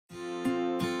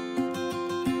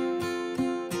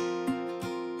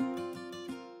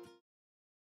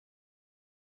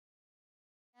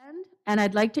and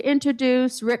I'd like to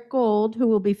introduce Rick Gold, who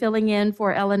will be filling in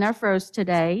for Ellen Efros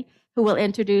today, who will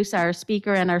introduce our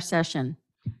speaker and our session.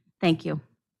 Thank you.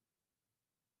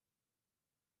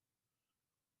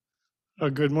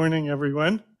 Good morning,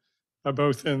 everyone,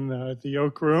 both in the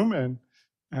Oak Room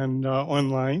and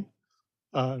online.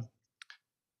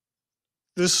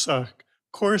 This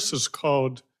course is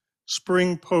called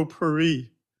Spring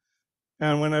Potpourri.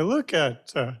 And when I look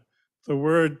at the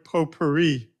word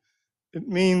potpourri, it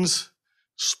means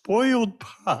spoiled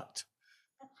pot.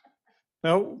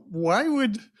 Now, why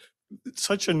would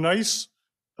such a nice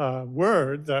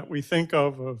word that we think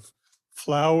of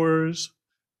flowers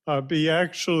be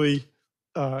actually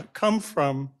come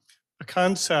from a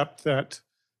concept that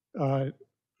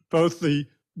both the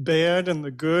bad and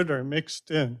the good are mixed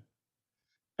in?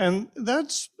 And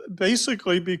that's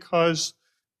basically because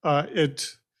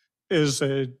it is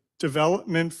a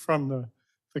development from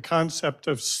the concept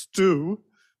of stew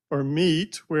or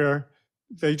meat, where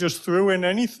they just threw in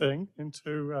anything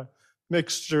into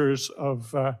mixtures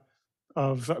of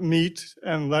meat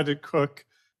and let it cook,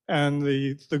 and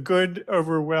the good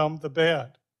overwhelmed the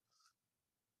bad.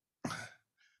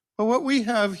 But what we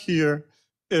have here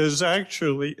is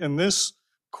actually in this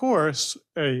course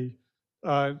a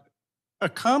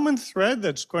common thread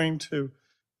that's going to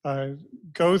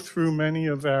go through many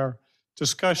of our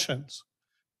discussions.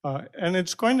 And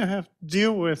it's going to have to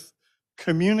deal with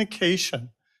communication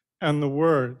and the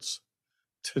words.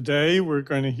 Today, we're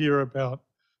going to hear about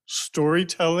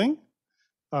storytelling.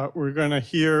 We're going to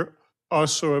hear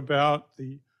also about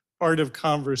the art of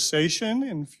conversation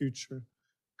in future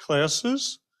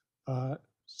classes,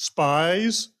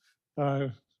 spies,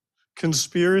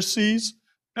 conspiracies,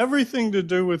 everything to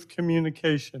do with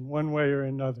communication one way or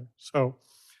another. So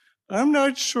I'm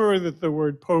not sure that the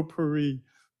word potpourri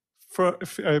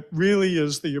really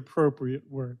is the appropriate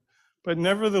word. But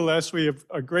nevertheless, we have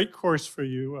a great course for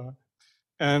you.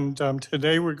 And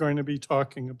today we're going to be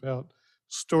talking about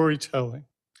storytelling.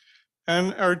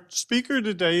 And our speaker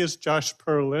today is Josh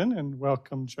Perlin, and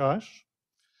welcome, Josh.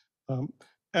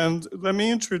 And let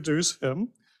me introduce him.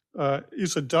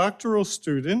 He's a doctoral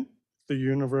student at the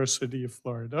University of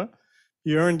Florida.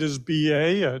 He earned his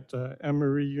BA at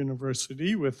Emory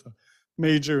University with a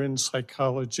major in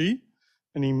psychology,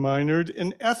 and he minored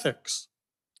in ethics.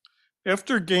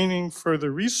 After gaining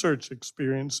further research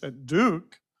experience at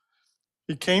Duke,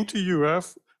 he came to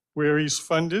UF, where he's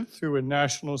funded through a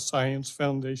National Science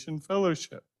Foundation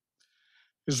fellowship.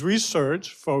 His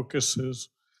research focuses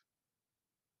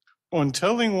on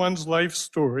telling one's life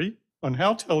story, on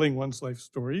how telling one's life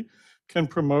story can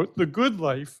promote the good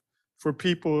life for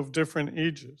people of different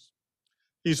ages.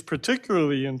 He's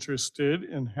particularly interested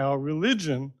in how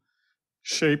religion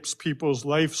shapes people's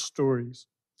life stories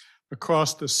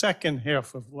across the second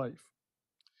half of life.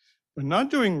 When not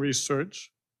doing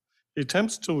research, he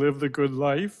attempts to live the good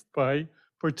life by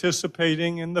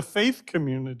participating in the faith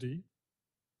community,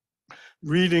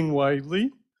 reading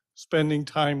widely, spending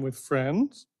time with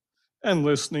friends, and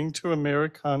listening to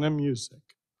Americana music.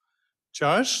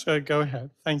 Josh, go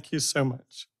ahead. Thank you so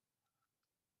much.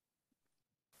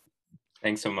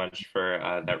 Thanks so much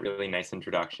for that really nice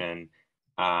introduction.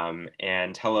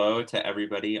 And hello to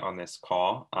everybody on this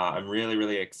call. I'm really,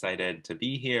 really excited to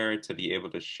be here, to be able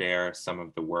to share some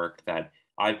of the work that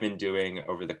I've been doing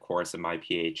over the course of my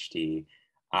PhD.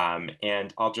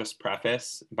 And I'll just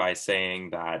preface by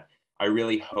saying that I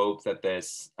really hope that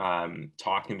this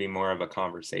talk can be more of a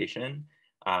conversation.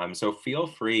 So feel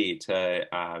free to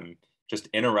just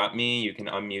interrupt me. You can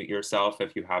unmute yourself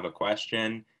if you have a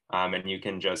question, and you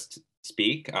can just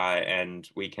speak and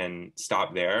we can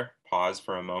stop there, pause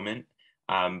for a moment.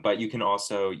 But you can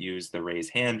also use the raise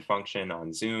hand function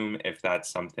on Zoom if that's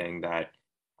something that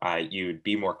you'd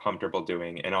be more comfortable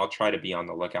doing. And I'll try to be on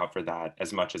the lookout for that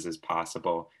as much as is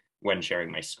possible when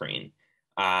sharing my screen.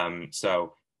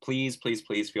 So please, please,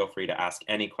 please feel free to ask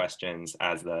any questions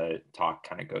as the talk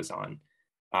kind of goes on.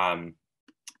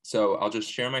 So I'll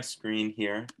just share my screen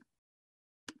here.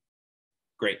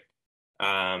 Great.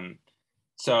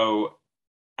 So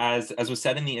as was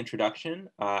said in the introduction,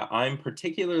 I'm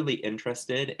particularly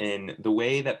interested in the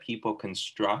way that people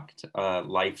construct a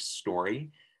life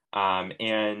story.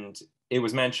 And it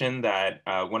was mentioned that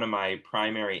one of my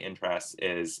primary interests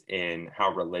is in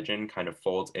how religion kind of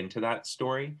folds into that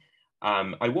story.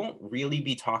 I won't really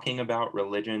be talking about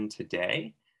religion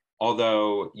today,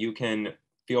 although you can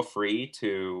feel free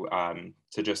to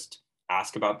just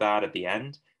ask about that at the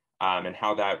end. And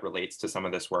how that relates to some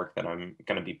of this work that I'm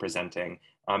going to be presenting.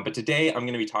 But today I'm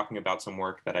going to be talking about some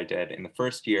work that I did in the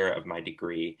first year of my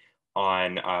degree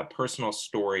on personal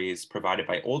stories provided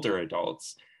by older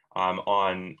adults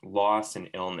on loss and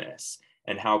illness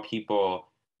and how people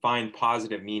find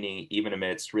positive meaning even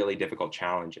amidst really difficult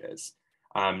challenges.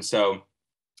 So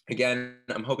again,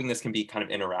 I'm hoping this can be kind of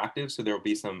interactive. So there will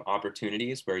be some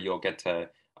opportunities where you'll get to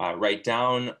write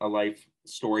down a life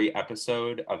story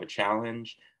episode of a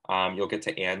challenge. You'll get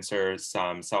to answer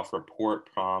some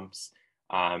self-report prompts.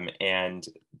 And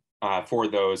for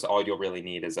those, all you'll really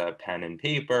need is a pen and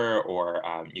paper, or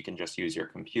you can just use your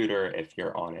computer if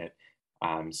you're on it.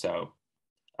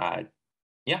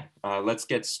 Let's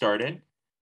get started.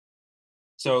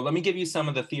 So let me give you some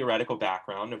of the theoretical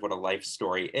background of what a life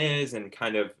story is and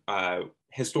kind of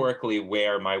historically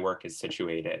where my work is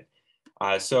situated.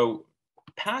 So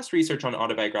past research on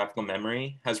autobiographical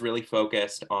memory has really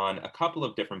focused on a couple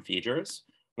of different features,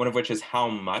 one of which is how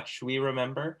much we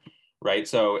remember, right?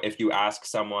 So if you ask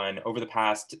someone over the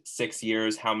past 6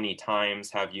 years, how many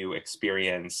times have you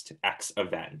experienced X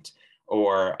event?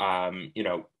 Or,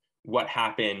 what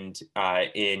happened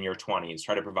in your 20s?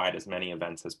 Try to provide as many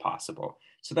events as possible.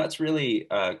 So that's really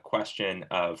a question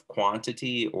of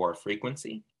quantity or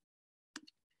frequency.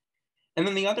 And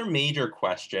then the other major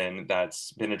question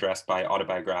that's been addressed by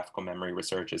autobiographical memory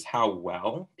research is how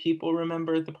well people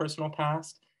remember the personal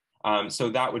past. So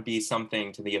that would be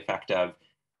something to the effect of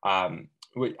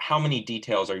how many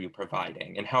details are you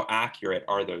providing and how accurate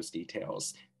are those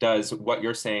details? Does what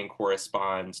you're saying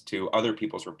correspond to other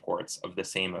people's reports of the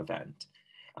same event?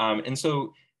 And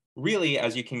so really,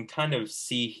 as you can kind of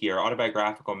see here,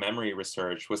 autobiographical memory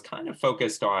research was kind of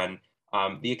focused on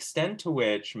the extent to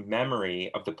which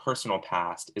memory of the personal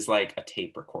past is like a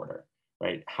tape recorder,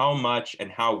 right? How much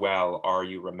and how well are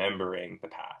you remembering the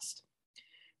past?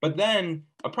 But then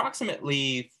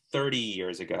approximately 30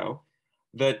 years ago,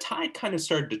 the tide kind of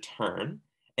started to turn,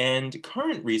 and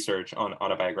current research on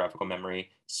autobiographical memory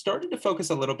started to focus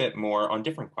a little bit more on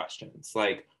different questions,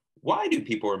 like why do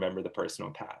people remember the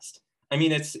personal past? I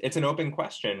mean, it's an open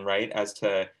question, right, as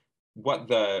to what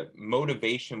the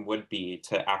motivation would be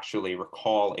to actually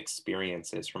recall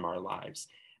experiences from our lives.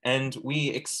 And we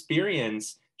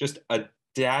experience just a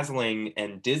dazzling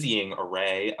and dizzying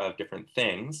array of different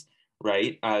things,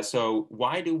 right? So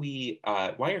why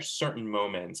are certain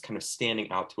moments kind of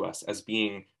standing out to us as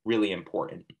being really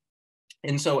important?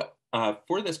 And so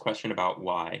for this question about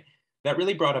why, that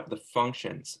really brought up the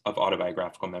functions of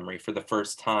autobiographical memory for the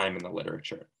first time in the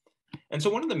literature. And so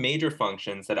one of the major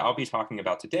functions that I'll be talking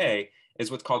about today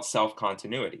is what's called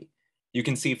self-continuity. You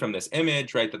can see from this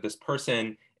image, right, that this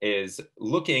person is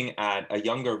looking at a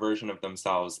younger version of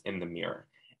themselves in the mirror.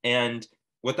 And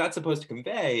what that's supposed to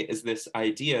convey is this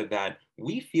idea that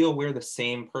we feel we're the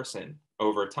same person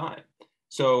over time.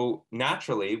 So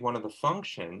naturally, one of the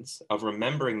functions of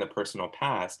remembering the personal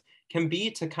past can be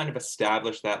to kind of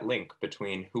establish that link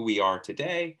between who we are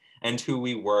today and who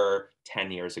we were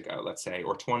 10 years ago, let's say,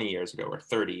 or 20 years ago, or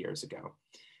 30 years ago.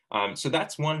 So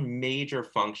that's one major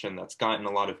function that's gotten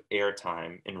a lot of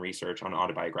airtime in research on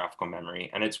autobiographical memory,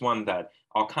 and it's one that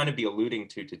I'll kind of be alluding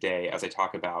to today as I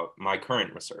talk about my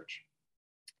current research.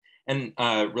 And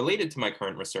related to my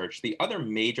current research, the other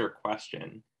major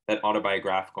question that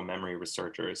autobiographical memory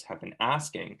researchers have been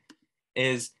asking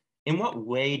is, in what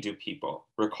way do people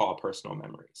recall personal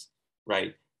memories,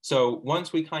 right? So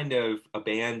once we kind of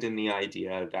abandon the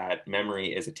idea that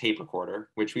memory is a tape recorder,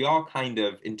 which we all kind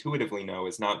of intuitively know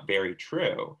is not very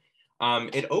true,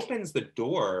 it opens the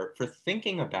door for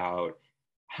thinking about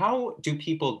how do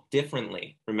people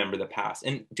differently remember the past?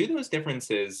 And do those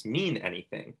differences mean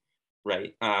anything,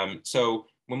 right? So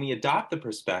when we adopt the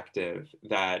perspective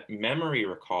that memory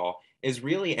recall is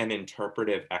really an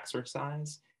interpretive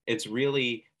exercise, it's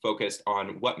really focused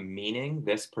on what meaning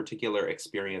this particular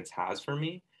experience has for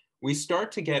me, we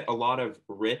start to get a lot of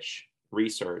rich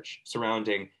research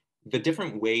surrounding the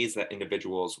different ways that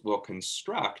individuals will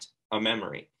construct a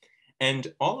memory.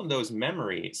 And all of those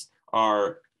memories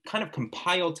are kind of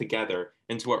compiled together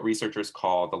into what researchers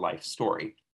call the life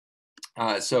story.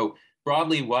 So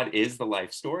broadly, what is the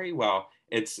life story? Well,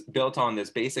 it's built on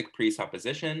this basic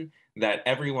presupposition that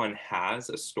everyone has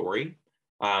a story.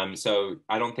 So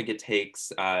I don't think it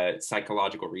takes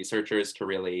psychological researchers to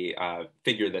really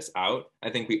figure this out.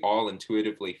 I think we all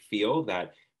intuitively feel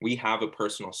that we have a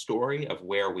personal story of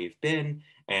where we've been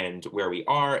and where we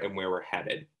are and where we're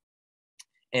headed.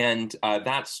 And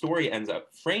that story ends up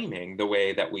framing the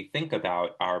way that we think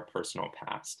about our personal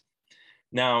past.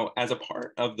 Now, as a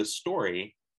part of the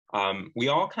story, we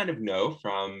all kind of know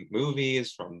from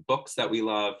movies, from books that we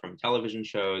love, from television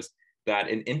shows, that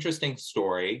an interesting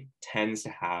story tends to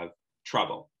have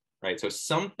trouble, right? So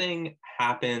something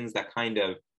happens that kind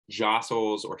of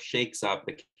jostles or shakes up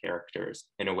the characters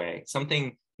in a way.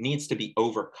 Something needs to be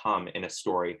overcome in a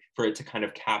story for it to kind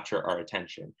of capture our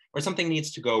attention, or something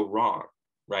needs to go wrong,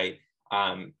 right?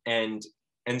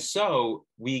 And so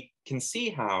we can see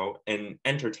how an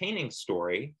entertaining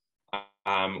story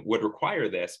would require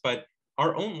this, but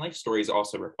our own life stories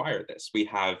also require this. We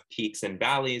have peaks and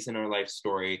valleys in our life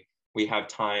story. We have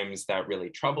times that really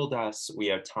troubled us. We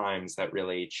have times that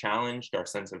really challenged our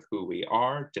sense of who we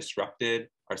are, disrupted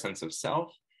our sense of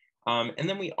self. And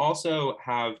then we also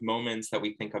have moments that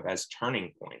we think of as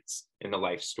turning points in the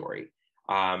life story.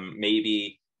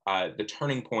 Maybe the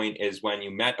turning point is when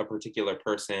you met a particular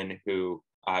person who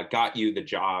got you the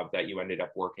job that you ended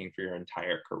up working for your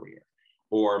entire career.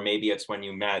 Or maybe it's when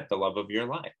you met the love of your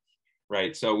life,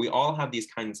 right? So we all have these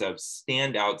kinds of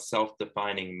standout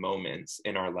self-defining moments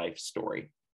in our life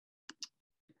story.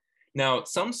 Now,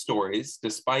 some stories,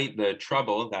 despite the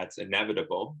trouble that's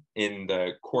inevitable in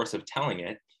the course of telling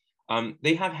it,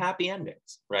 they have happy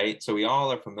endings, right? So we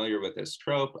all are familiar with this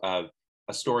trope of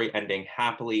a story ending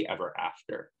happily ever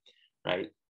after, right?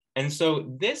 And so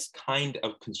this kind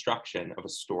of construction of a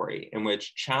story in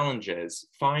which challenges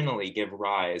finally give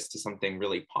rise to something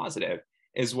really positive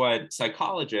is what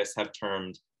psychologists have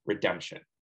termed redemption.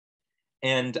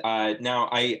 And now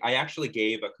I actually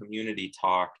gave a community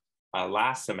talk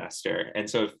last semester. And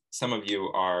so if some of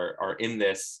you are in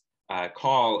this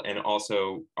call and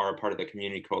also are part of the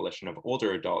community coalition of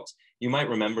older adults, you might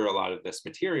remember a lot of this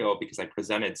material because I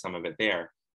presented some of it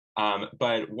there.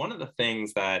 But one of the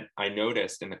things that I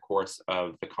noticed in the course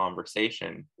of the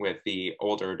conversation with the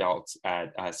older adults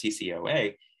at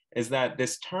CCOA is that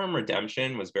this term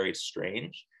redemption was very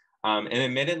strange. And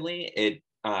admittedly, it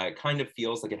kind of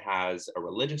feels like it has a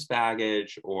religious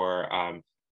baggage or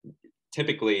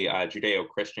typically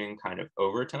Judeo-Christian kind of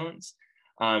overtones.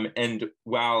 And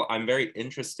while I'm very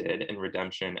interested in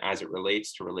redemption as it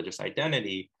relates to religious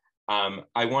identity,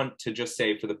 I want to just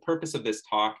say for the purpose of this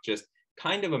talk, just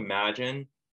kind of imagine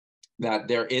that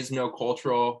there is no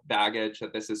cultural baggage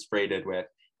that this is freighted with,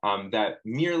 that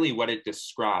merely what it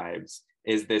describes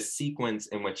is this sequence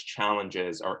in which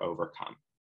challenges are overcome.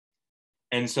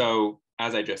 And so,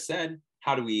 as I just said,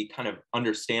 how do we kind of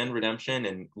understand redemption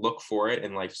and look for it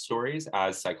in life stories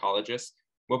as psychologists?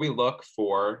 Well, we look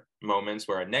for moments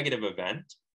where a negative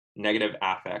event, negative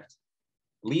affect,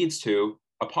 leads to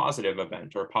a positive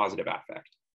event or a positive affect.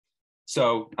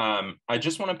 So I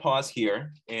just want to pause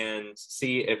here and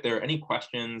see if there are any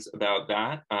questions about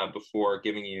that before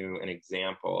giving you an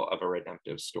example of a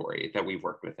redemptive story that we've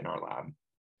worked with in our lab.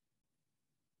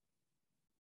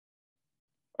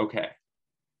 Okay,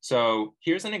 so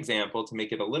here's an example to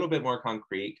make it a little bit more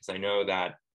concrete, because I know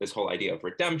that this whole idea of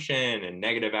redemption and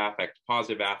negative affect,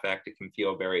 positive affect, it can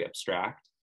feel very abstract.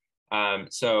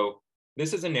 So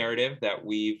this is a narrative that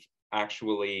we've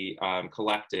actually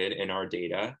collected in our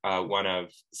data, one of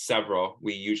several.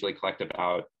 We usually collect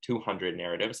about 200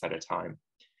 narratives at a time.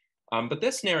 But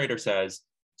this narrator says,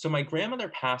 so my grandmother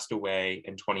passed away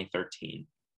in 2013,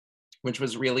 which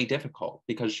was really difficult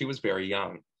because she was very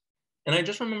young. And I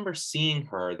just remember seeing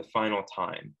her the final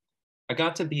time. I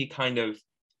got to be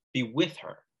with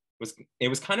her. It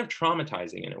was kind of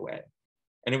traumatizing in a way.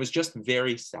 And it was just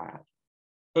very sad.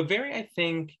 But very, I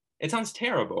think, it sounds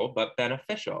terrible, but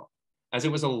beneficial, as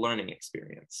it was a learning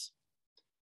experience.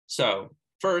 So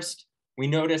first, we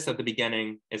notice that the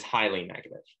beginning is highly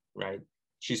negative, right?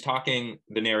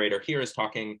 The narrator here is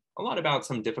talking a lot about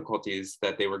some difficulties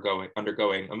that they were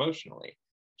undergoing emotionally.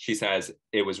 She says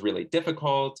it was really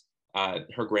difficult.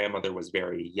 Her grandmother was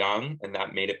very young, and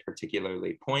that made it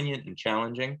particularly poignant and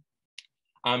challenging.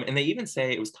 And they even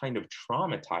say it was kind of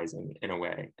traumatizing in a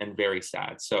way and very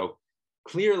sad. So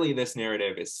clearly this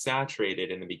narrative is saturated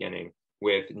in the beginning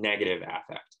with negative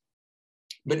affect.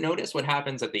 But notice what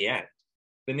happens at the end.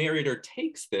 The narrator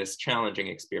takes this challenging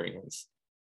experience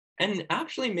and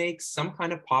actually makes some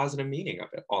kind of positive meaning of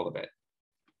it, all of it.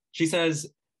 She says,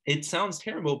 it sounds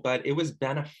terrible, but it was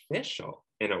beneficial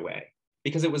in a way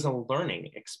because it was a learning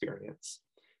experience.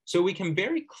 So we can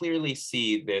very clearly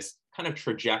see this kind of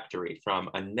trajectory from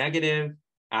a negative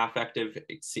affective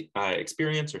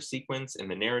experience or sequence in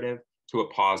the narrative to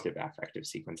a positive affective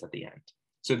sequence at the end.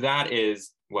 So that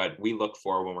is what we look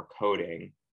for when we're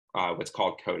coding, what's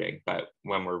called coding, but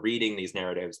when we're reading these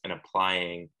narratives and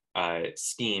applying a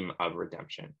scheme of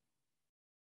redemption.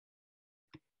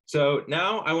 So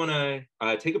now I want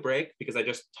to take a break because I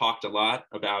just talked a lot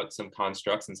about some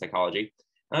constructs in psychology.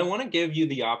 And I want to give you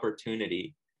the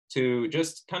opportunity to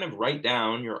just kind of write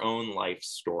down your own life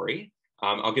story.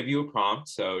 I'll give you a prompt,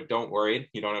 so don't worry.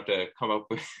 You don't have to come up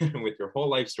with, with your whole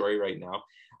life story right now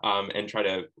and try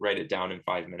to write it down in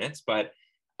 5 minutes. But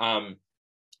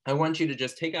I want you to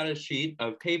just take out a sheet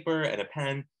of paper and a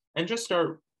pen and just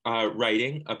start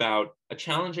writing about a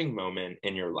challenging moment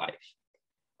in your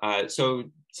life. So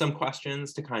some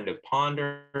questions to kind of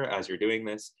ponder as you're doing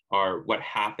this are: what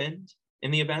happened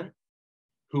in the event?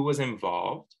 Who was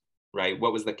involved, right?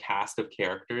 What was the cast of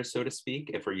characters, so to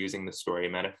speak, if we're using the story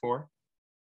metaphor?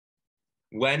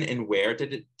 When and where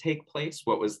did it take place?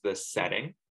 What was the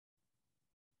setting?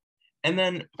 And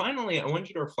then finally, I want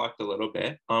you to reflect a little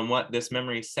bit on what this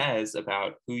memory says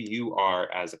about who you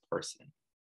are as a person.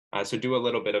 So do a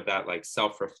little bit of that like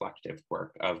self-reflective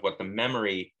work of what the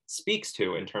memory speaks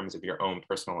to in terms of your own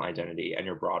personal identity and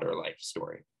your broader life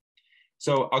story.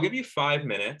 So I'll give you 5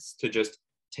 minutes to just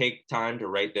take time to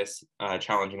write this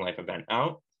challenging life event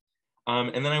out.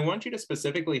 And then I want you to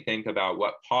specifically think about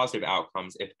what positive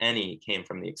outcomes, if any, came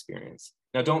from the experience.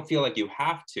 Now, don't feel like you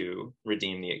have to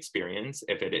redeem the experience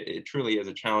if it truly is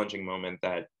a challenging moment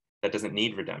that doesn't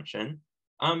need redemption.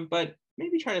 But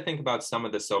maybe try to think about some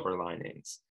of the silver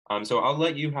linings. So I'll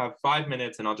let you have 5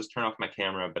 minutes, and I'll just turn off my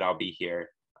camera, but I'll be here,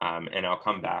 and I'll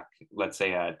come back. Let's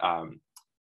say at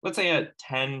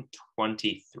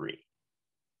 10:23.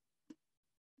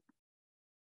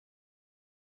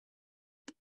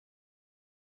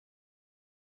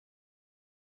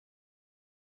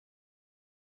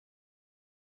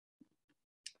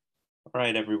 All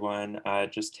right, everyone,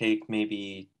 just take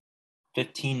maybe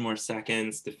 15 more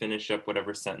seconds to finish up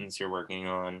whatever sentence you're working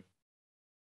on.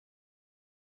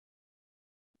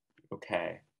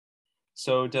 Okay,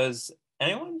 so does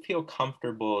anyone feel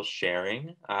comfortable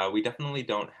sharing? We definitely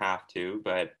don't have to,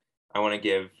 but I want to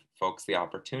give folks the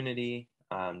opportunity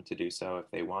to do so if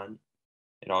they want.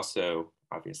 It also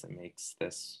obviously makes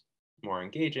this more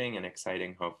engaging and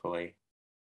exciting, hopefully.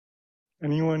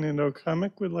 Anyone in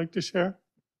OComic would like to share?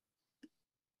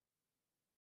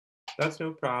 That's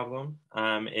no problem.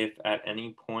 If at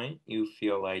any point you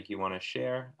feel like you want to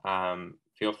share,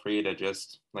 feel free to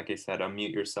just, like I said,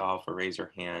 unmute yourself or raise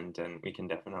your hand, and we can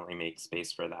definitely make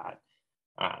space for that.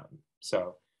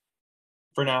 So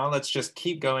for now, let's just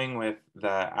keep going with the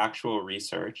actual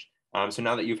research. So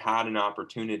now that you've had an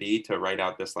opportunity to write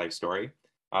out this life story,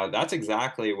 that's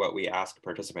exactly what we ask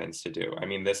participants to do. I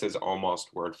mean, this is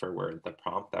almost word for word the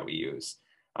prompt that we use.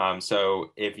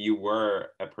 So if you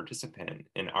were a participant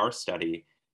in our study,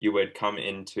 you would come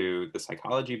into the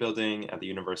psychology building at the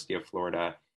University of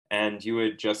Florida, and you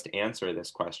would just answer this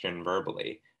question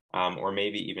verbally, or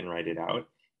maybe even write it out.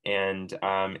 And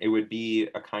it would be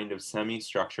a kind of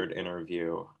semi-structured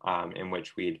interview in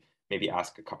which we'd maybe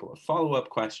ask a couple of follow-up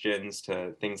questions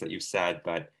to things that you said,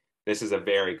 but this is a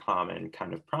very common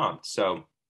kind of prompt. So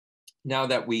now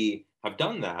that we have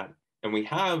done that and we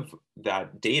have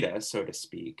that data, so to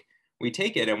speak, we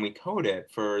take it and we code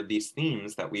it for these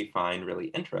themes that we find really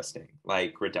interesting,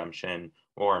 like redemption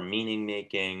or meaning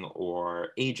making or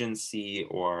agency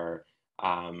or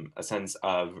a sense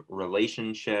of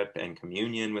relationship and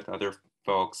communion with other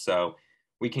folks. So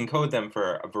we can code them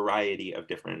for a variety of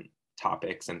different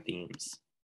topics and themes.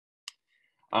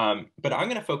 But I'm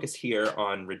going to focus here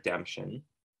on redemption.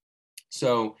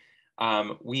 So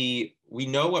we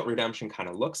know what redemption kind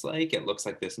of looks like. It looks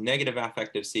like this negative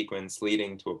affective sequence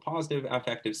leading to a positive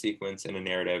affective sequence in a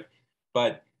narrative.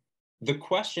 But the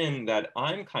question that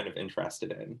I'm kind of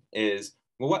interested in is,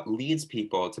 well, what leads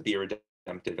people to be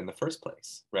redemptive in the first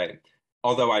place, right?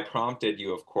 Although I prompted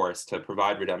you, of course, to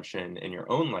provide redemption in your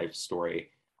own life story,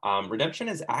 redemption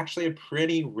is actually a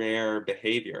pretty rare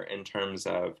behavior in terms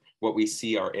of what we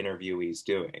see our interviewees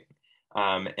doing.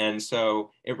 And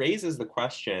so it raises the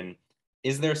question,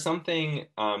 is there something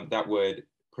that would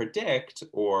predict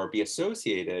or be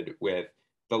associated with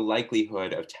the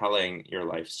likelihood of telling your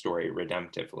life story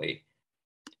redemptively?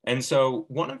 And so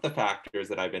one of the factors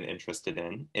that I've been interested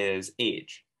in is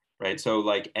age, right? So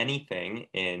like anything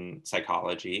in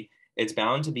psychology, it's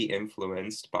bound to be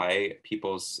influenced by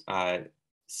people's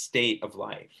state of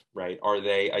life, right? Are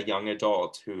they a young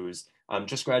adult who's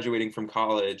just graduating from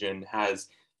college and has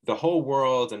the whole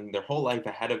world and their whole life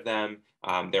ahead of them?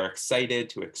 They're excited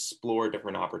to explore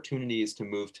different opportunities, to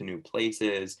move to new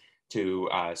places, to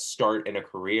start in a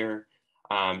career.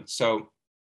 So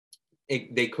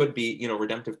they could be,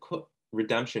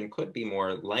 redemption could be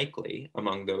more likely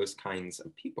among those kinds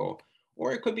of people,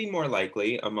 or it could be more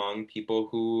likely among people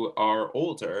who are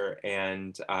older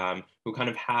and who kind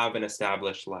of have an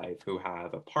established life, who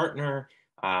have a partner,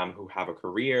 who have a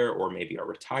career, or maybe are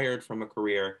retired from a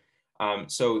career.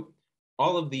 So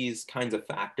all of these kinds of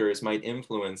factors might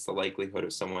influence the likelihood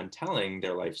of someone telling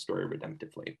their life story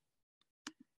redemptively.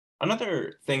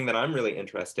 Another thing that I'm really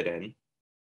interested in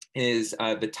is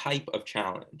the type of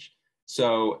challenge.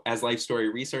 So as life story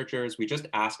researchers, we just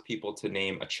ask people to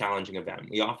name a challenging event.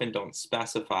 We often don't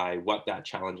specify what that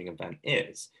challenging event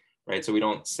is, right? So we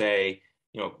don't say,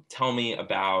 tell me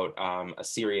about a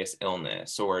serious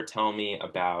illness, or tell me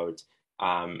about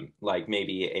like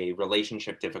maybe a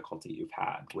relationship difficulty you've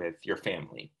had with your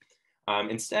family.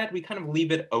 Instead, we kind of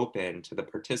leave it open to the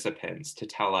participants to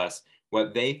tell us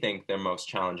what they think their most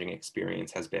challenging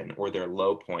experience has been, or their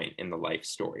low point in the life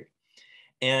story.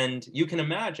 And you can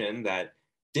imagine that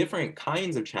different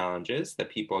kinds of challenges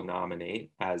that people nominate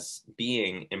as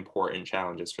being important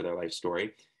challenges for their life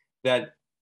story, that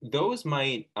those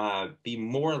might be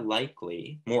more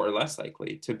or less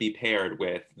likely to be paired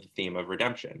with the theme of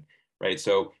redemption, right?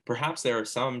 So perhaps there are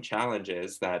some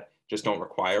challenges that just don't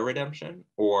require redemption,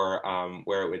 or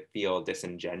where it would feel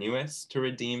disingenuous to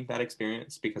redeem that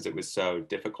experience because it was so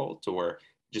difficult or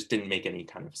just didn't make any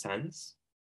kind of sense.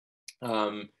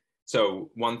 So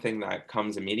one thing that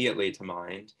comes immediately to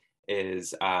mind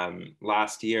is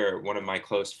last year, one of my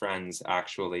close friends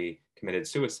actually committed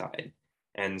suicide.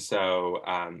 And so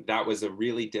that was a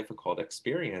really difficult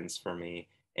experience for me.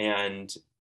 And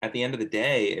at the end of the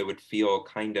day, it would feel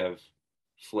kind of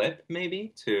flip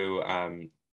maybe to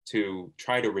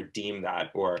try to redeem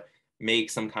that, or make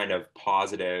some kind of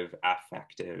positive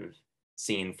affective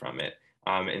scene from it.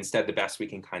 Instead, the best we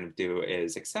can kind of do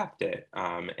is accept it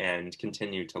and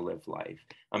continue to live life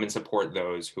and support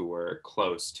those who were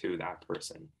close to that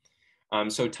person.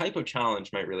 So type of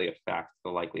challenge might really affect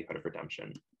the likelihood of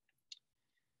redemption.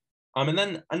 And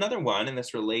then another one, and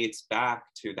this relates back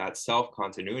to that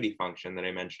self-continuity function that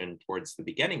I mentioned towards the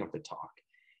beginning of the talk,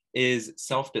 is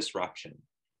self-disruption,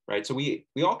 right? So we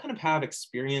all kind of have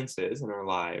experiences in our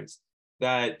lives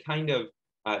that kind of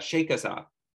shake us up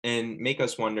and make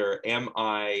us wonder, am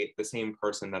I the same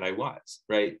person that I was,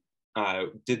 right?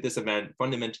 Did this event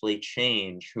fundamentally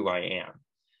change who I am?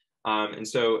 And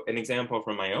so an example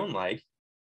from my own life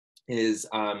is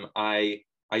I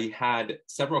had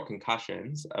several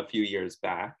concussions a few years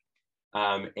back,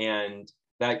 and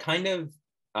that kind of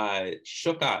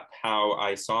shook up how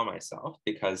I saw myself,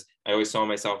 because I always saw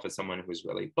myself as someone who was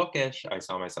really bookish. I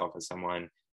saw myself as someone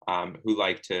who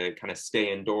liked to kind of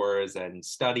stay indoors and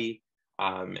study.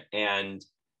 And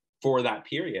for that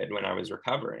period when I was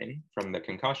recovering from the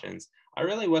concussions, I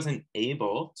really wasn't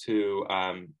able to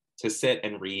sit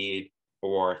and read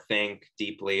or think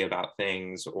deeply about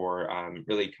things, or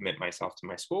really commit myself to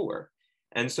my schoolwork.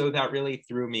 And so that really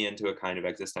threw me into a kind of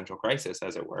existential crisis,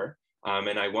 as it were.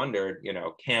 And I wondered,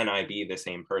 can I be the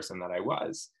same person that I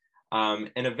was? And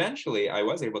eventually I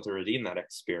was able to redeem that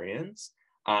experience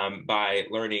by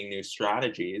learning new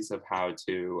strategies of how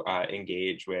to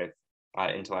engage with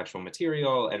intellectual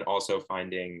material, and also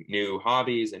finding new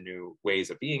hobbies and new ways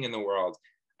of being in the world.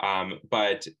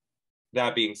 But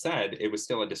that being said, it was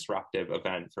still a disruptive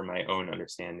event for my own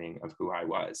understanding of who I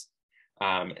was.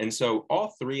 And so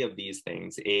all three of these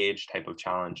things, age, type of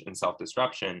challenge, and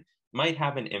self-disruption, might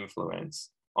have an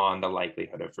influence on the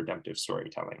likelihood of redemptive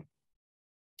storytelling.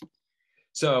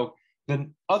 So the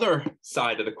other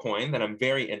side of the coin that I'm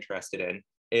very interested in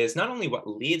is not only what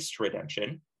leads to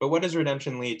redemption, but what does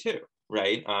redemption lead to,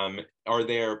 right? Are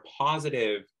there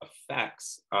positive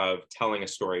effects of telling a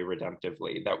story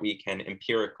redemptively that we can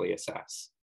empirically assess?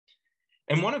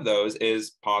 And one of those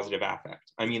is positive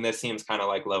affect. I mean, this seems kind of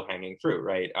like low-hanging fruit,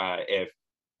 right? If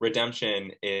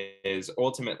redemption is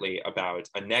ultimately about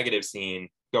a negative scene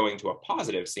going to a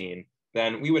positive scene,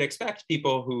 then we would expect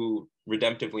people who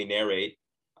redemptively narrate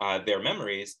their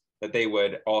memories that they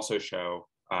would also show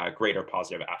greater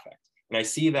positive affect. And I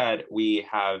see that we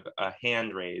have a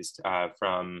hand raised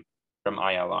from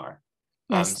ILR.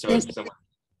 Yes, So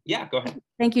yeah, go ahead.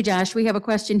 thank you, Josh. We have a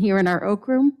question here in our Oak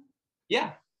Room.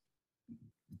 Yeah.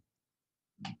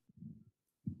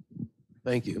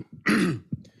 Thank you.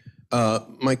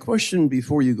 My question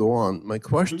before you go on, my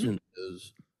question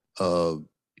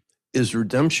is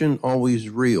redemption always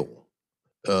real?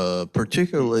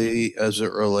 Particularly as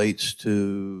it relates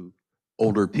to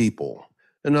older people.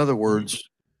 In other words,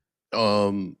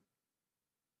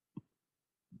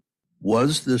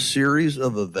 was the series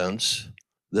of events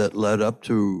that led up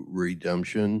to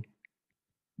redemption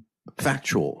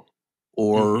factual,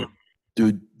 or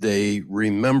do they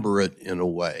remember it in a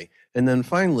way? And then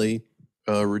finally,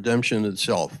 redemption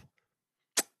itself.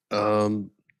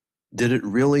 Did it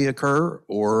really occur,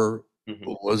 or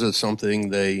was it something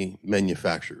they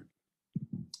manufactured?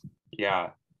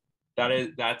 Yeah,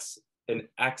 that's an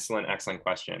excellent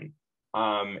question.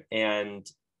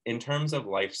 And in terms of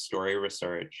life story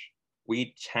research,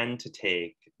 we tend to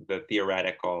take the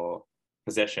theoretical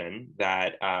position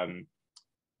that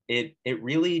it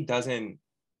really doesn't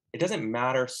it doesn't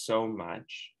matter so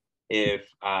much if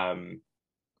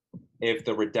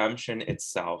the redemption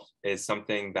itself is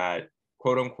something that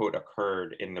quote unquote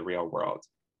occurred in the real world,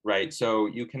 right? So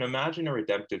you can imagine a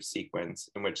redemptive sequence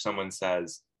in which someone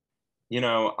says, you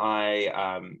know,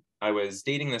 I was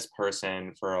dating this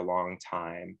person for a long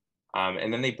time,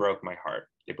 and then they broke my heart.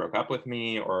 They broke up with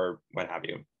me or what have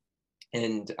you.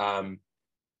 And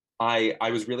I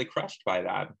was really crushed by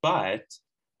that, but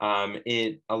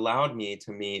it allowed me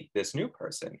to meet this new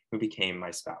person who became my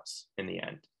spouse in the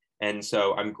end. And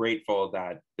so I'm grateful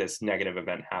that this negative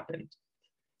event happened.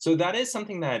 So that is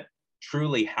something that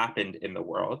truly happened in the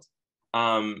world.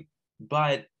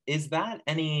 But is that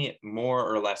any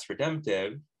more or less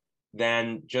redemptive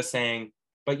than just saying,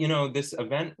 but you know, this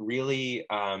event really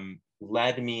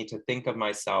led me to think of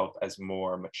myself as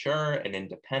more mature and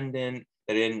independent,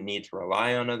 that I didn't need to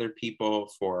rely on other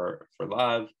people for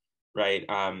love, right?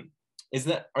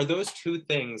 Are those two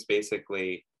things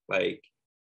basically like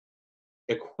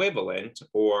equivalent,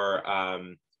 or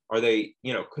are they,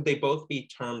 you know, could they both be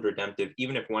termed redemptive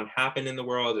even if one happened in the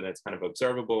world and it's kind of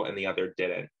observable and the other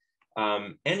didn't?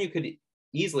 And you could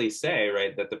easily say,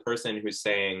 right, that the person who's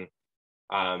saying,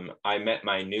 I met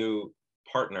my new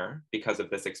partner because of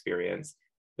this experience,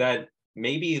 that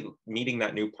maybe meeting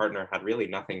that new partner had really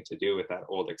nothing to do with that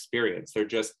old experience. They're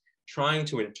just trying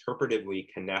to interpretively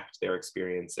connect their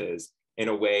experiences in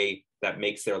a way that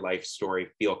makes their life story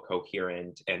feel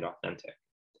coherent and authentic.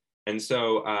 And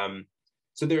so,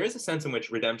 so there is a sense in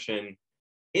which redemption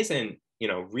isn't, you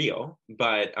know, real,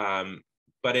 but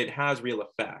it has real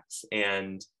effects,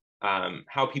 and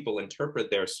how people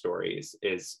interpret their stories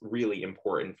is really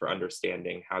important for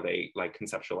understanding how they like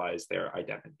conceptualize their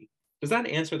identity. Does that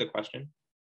answer the question?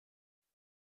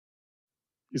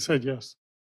 You said yes.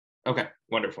 Okay,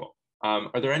 wonderful.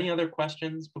 Are there any other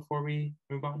questions before we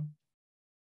move on?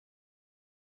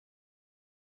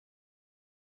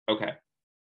 Okay.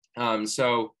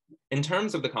 So in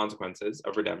terms of the consequences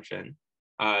of redemption,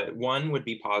 one would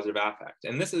be positive affect.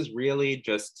 And this is really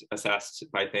just assessed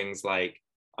by things like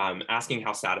asking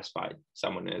how satisfied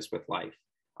someone is with life.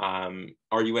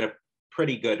 Are you in a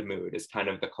pretty good mood is kind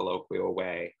of the colloquial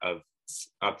way of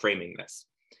framing this.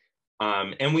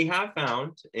 And we have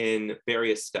found in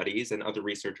various studies, and other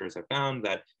researchers have found,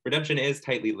 that redemption is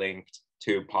tightly linked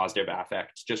to positive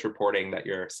affect, just reporting that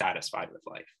you're satisfied with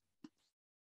life.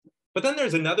 But then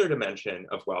there's another dimension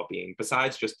of well-being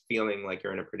besides just feeling like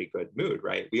you're in a pretty good mood,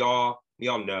 right? We all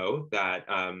know that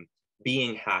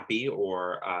being happy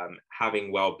or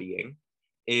having well-being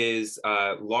is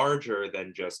larger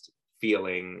than just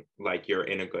feeling like you're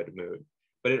in a good mood.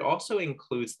 But it also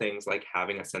includes things like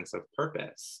having a sense of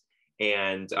purpose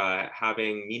and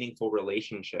having meaningful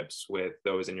relationships with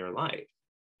those in your life,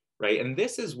 right? And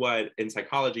this is what in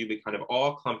psychology we kind of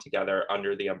all clump together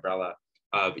under the umbrella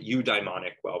of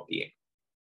eudaimonic well-being,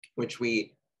 which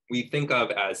we think of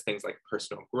as things like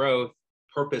personal growth,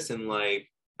 purpose in life,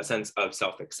 a sense of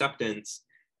self-acceptance.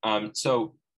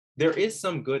 So there is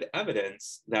some good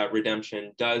evidence that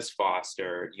redemption does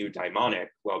foster eudaimonic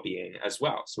well-being as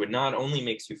well. So it not only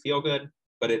makes you feel good,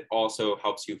 but it also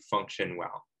helps you function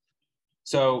well.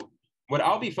 So what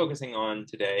I'll be focusing on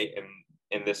today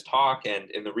in this talk and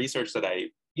in the research that I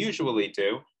usually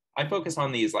do, I focus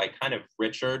on these like kind of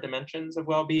richer dimensions of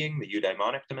well-being, the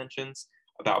eudaimonic dimensions,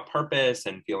 about purpose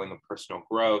and feeling of personal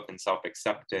growth and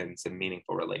self-acceptance and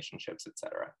meaningful relationships,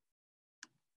 etc.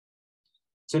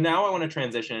 So now I want to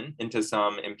transition into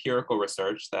some empirical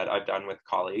research that I've done with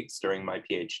colleagues during my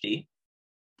PhD.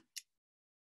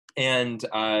 And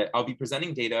I'll be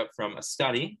presenting data from a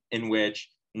study in which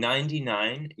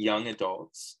 99 young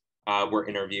adults were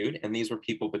interviewed, and these were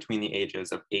people between the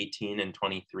ages of 18 and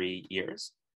 23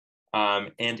 years.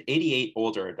 And 88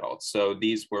 older adults. So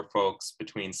these were folks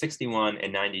between 61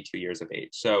 and 92 years of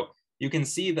age. So you can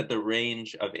see that the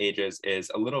range of ages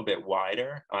is a little bit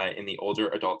wider in the older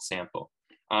adult sample.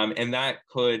 And that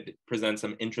could present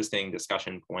some interesting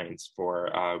discussion points for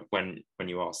when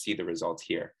you all see the results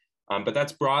here. But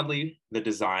that's broadly the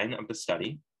design of the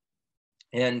study.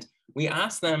 And we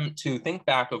asked them to think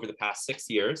back over the past 6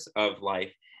 years of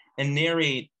life and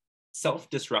narrate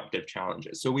self-disruptive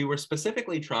challenges. So we were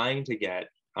specifically trying to get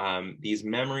these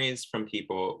memories from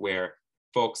people where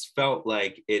folks felt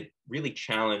like it really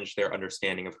challenged their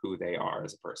understanding of who they are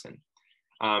as a person.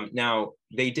 Now,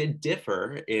 they did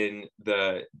differ in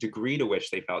the degree to which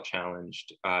they felt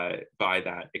challenged by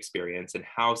that experience and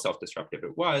how self-disruptive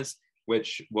it was,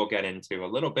 which we'll get into a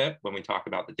little bit when we talk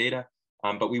about the data.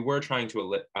 But we were trying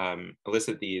to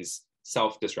elicit these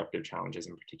self-disruptive challenges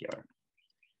in particular.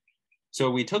 So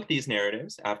we took these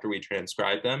narratives after we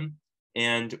transcribed them,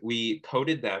 and we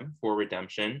coded them for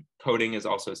redemption. Coding is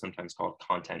also sometimes called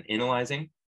content analyzing.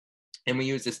 And we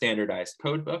used a standardized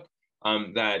code book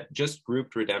that just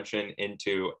grouped redemption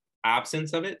into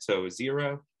absence of it, so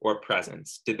 0, or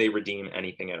presence. Did they redeem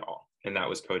anything at all? And that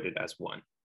was coded as 1.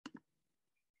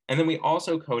 And then we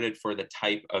also coded for the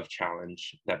type of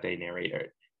challenge that they narrated.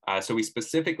 So we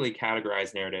specifically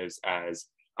categorized narratives as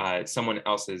someone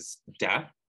else's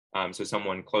death, so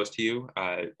someone close to you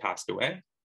passed away,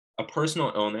 a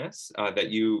personal illness that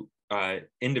you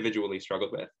individually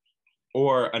struggled with,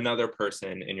 or another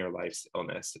person in your life's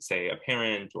illness, say a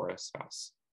parent or a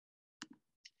spouse.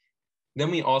 Then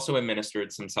we also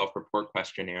administered some self-report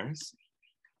questionnaires,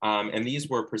 and these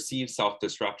were perceived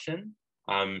self-disruption.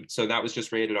 So that was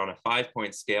just rated on a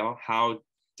 5-point scale. How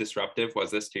disruptive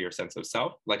was this to your sense of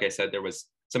self? Like I said, there was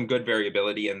some good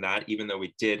variability in that, even though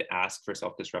we did ask for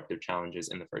self-disruptive challenges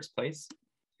in the first place.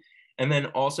 And then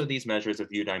also these measures of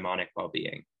eudaimonic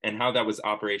well-being. And how that was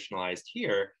operationalized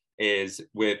here is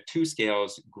with 2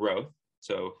 scales: growth,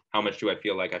 so how much do I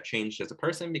feel like I've changed as a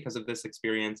person because of this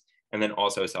experience, and then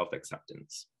also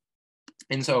self-acceptance.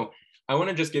 And so I want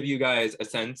to just give you guys a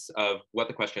sense of what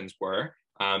the questions were,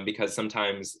 because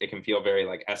sometimes it can feel very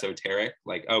like esoteric,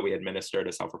 like, oh, we administered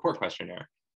a self-report questionnaire.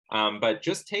 But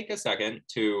just take a second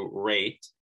to rate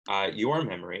your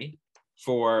memory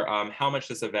for how much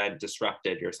this event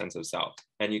disrupted your sense of self.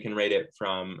 And you can rate it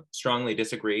from strongly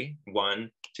disagree,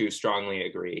 1, to strongly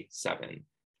agree, 7,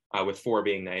 with 4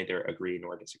 being neither agree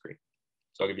nor disagree.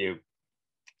 So I'll give you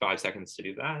 5 seconds to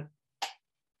do that.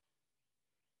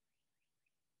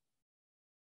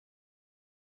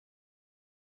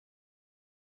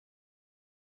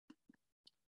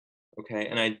 Okay,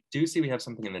 and I do see we have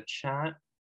something in the chat.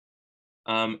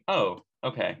 Oh,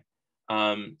 okay.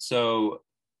 So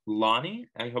Lonnie,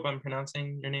 I hope I'm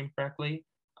pronouncing your name correctly.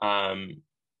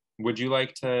 Would you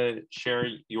like to share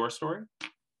your story?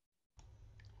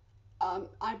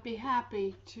 I'd be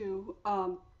happy to.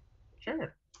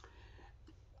 Sure.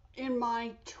 In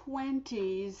my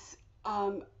 20s,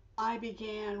 I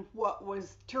began what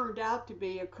turned out to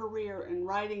be a career in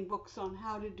writing books on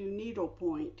how to do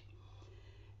needlepoint.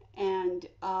 And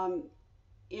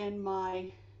in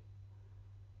my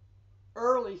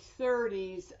early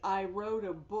 30s, I wrote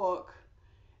a book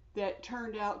that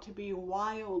turned out to be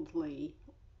wildly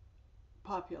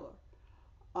popular.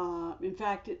 In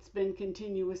fact, it's been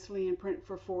continuously in print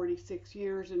for 46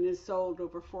 years and has sold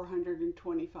over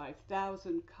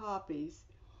 425,000 copies.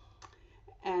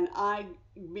 And I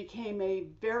became a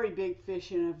very big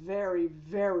fish in a very,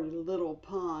 very little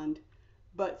pond,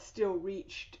 but still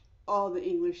reached all the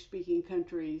English-speaking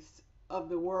countries of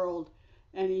the world,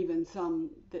 and even some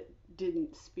that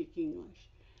didn't speak English.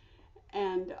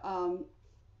 And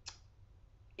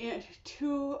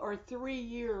 2 or 3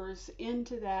 years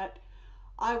into that,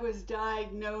 I was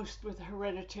diagnosed with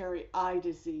hereditary eye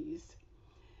disease.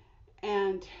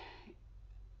 And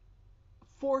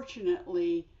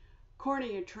fortunately,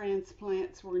 cornea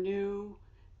transplants were new,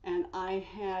 and I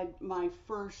had my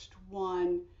first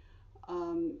one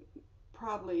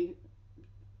probably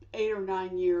 8 or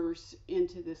 9 years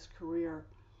into this career.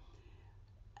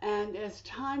 And as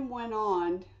time went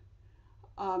on,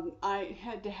 I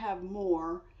had to have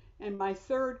more, and my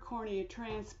 3rd cornea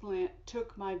transplant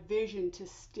took my vision to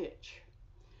stitch.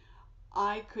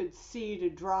 I could see to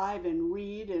drive and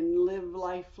read and live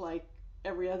life like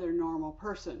every other normal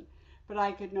person, but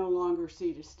I could no longer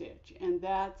see to stitch. And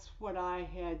that's what I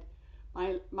had,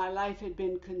 my life had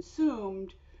been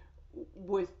consumed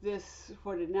with this,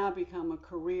 what had now become a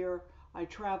career. I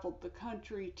traveled the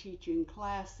country teaching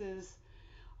classes,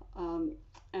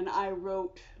 and I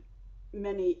wrote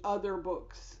many other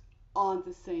books on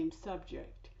the same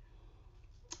subject.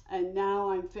 And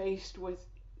now I'm faced with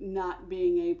not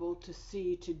being able to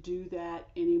see to do that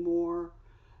anymore.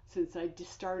 Since I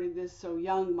started this so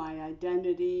young, my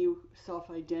identity,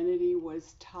 self-identity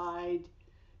was tied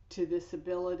to this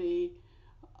ability,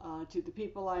 to the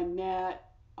people I met.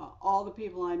 All the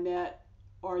people I met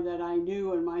or that I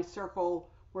knew in my circle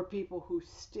were people who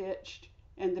stitched,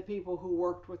 and the people who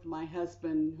worked with my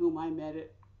husband, whom I met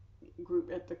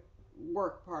at the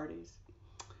work parties.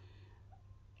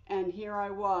 And here I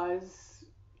was,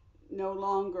 no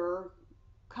longer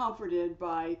comforted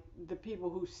by the people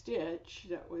who stitch.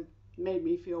 That made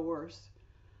me feel worse.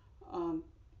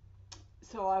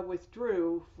 So I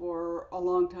withdrew for a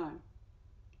long time.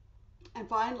 And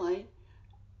finally,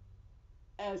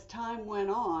 as time went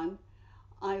on,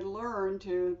 I learned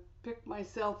to pick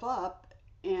myself up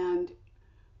and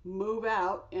move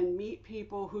out and meet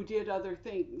people who did other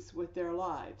things with their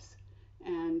lives.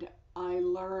 And I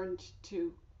learned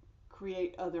to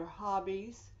create other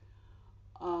hobbies.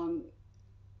 Um,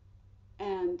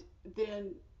 and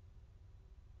then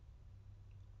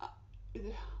uh,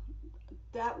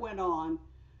 that went on.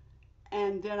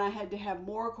 And then I had to have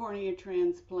more cornea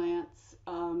transplants,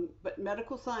 but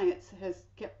medical science has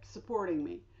kept supporting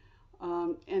me.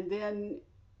 And then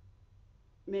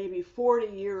maybe 40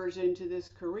 years into this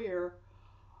career,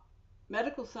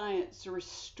 medical science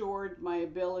restored my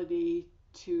ability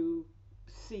to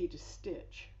see to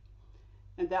stitch.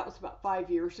 And that was about 5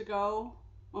 years ago.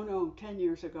 Oh no, 10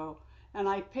 years ago. And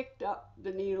I picked up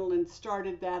the needle and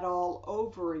started that all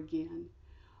over again.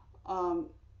 Um,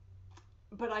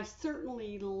 but I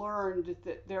certainly learned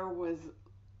that there was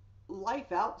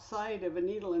life outside of a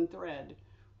needle and thread,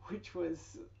 which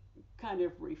was kind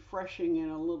of refreshing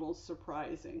and a little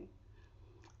surprising.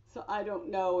 So I don't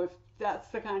know if that's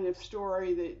the kind of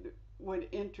story that would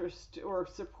interest or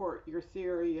support your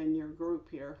theory and your group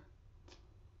here.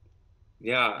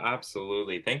 Yeah,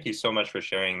 absolutely. Thank you so much for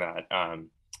sharing that.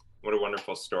 What a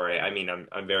wonderful story. I mean,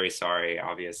 I'm very sorry,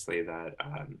 obviously, that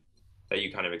that you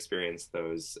kind of experienced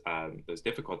those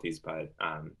difficulties, but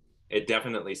it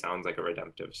definitely sounds like a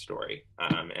redemptive story.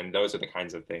 And those are the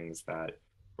kinds of things that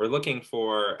we're looking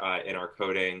for in our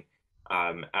coding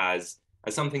as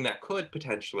something that could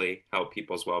potentially help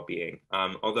people's well-being,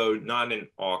 although not in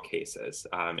all cases.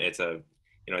 It's a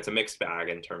it's a mixed bag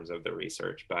in terms of the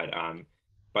research, but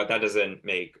that doesn't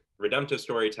make redemptive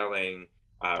storytelling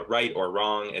right or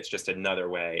wrong. It's just another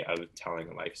way of telling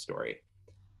a life story.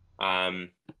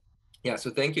 Yeah,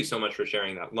 so thank you so much for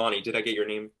sharing that. Lonnie, did I get your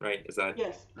name right? Is that?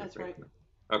 Yes, that's right.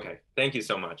 Okay, thank you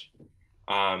so much.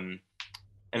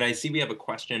 And I see we have a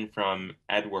question from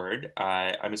Edward.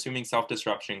 I'm assuming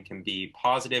self-disruption can be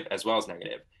positive as well as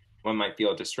negative. One might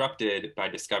feel disrupted by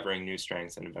discovering new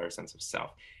strengths and a better sense of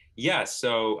self. Yes,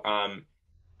 so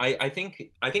I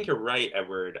think you're right,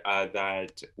 Edward,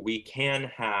 that we can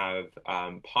have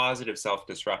positive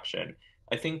self-disruption.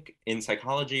 I think in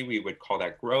psychology we would call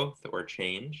that growth or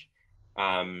change.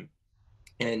 Um,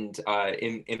 and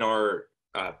in our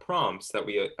prompts that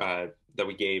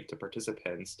we gave to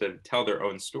participants to tell their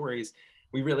own stories,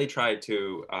 we really tried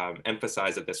to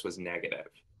emphasize that this was negative.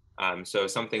 So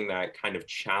something that kind of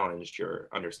challenged your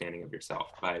understanding of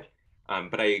yourself. But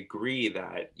I agree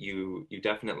that you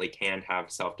definitely can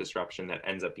have self-disruption that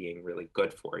ends up being really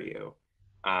good for you.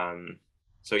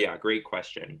 So yeah, great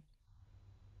question.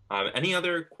 Any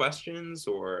other questions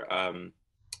or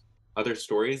other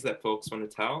stories that folks want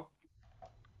to tell?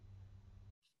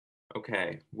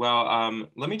 Okay, well,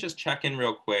 let me just check in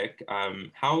real quick.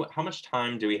 How much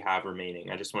time do we have remaining?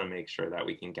 I just want to make sure that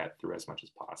we can get through as much as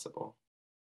possible.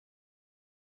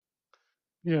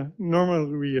 Yeah,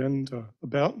 normally we end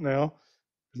about now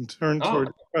and turn Oh, toward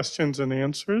questions and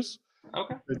answers.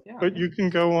 okay, But, yeah, but you can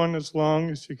go on as long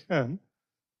as you can,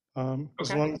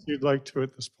 as okay, long as you'd like to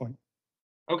at this point.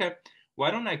 okay. Why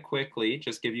don't I quickly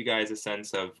just give you guys a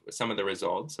sense of some of the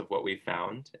results of what we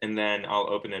found, and then I'll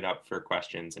open it up for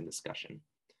questions and discussion.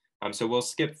 So we'll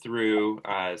skip through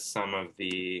some of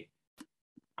the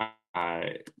uh,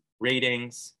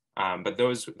 ratings, but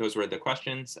those were the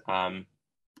questions. And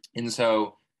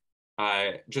so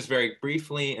just very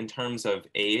briefly, in terms of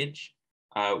age,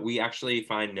 we actually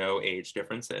find no age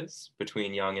differences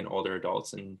between young and older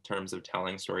adults in terms of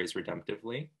telling stories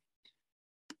redemptively.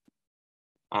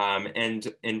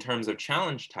 And in terms of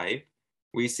challenge type,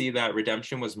 we see that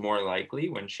redemption was more likely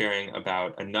when sharing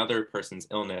about another person's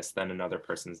illness than another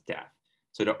person's death.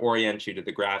 So to orient you to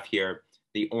the graph here,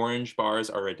 the orange bars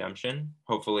are redemption.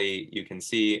 Hopefully you can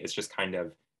see it's just kind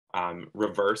of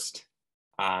reversed,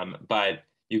 but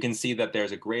you can see that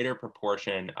there's a greater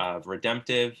proportion of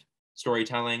redemptive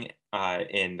storytelling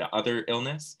in the other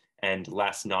illness and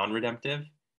less non-redemptive.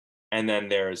 And then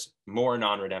there's more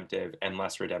non-redemptive and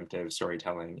less redemptive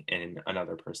storytelling in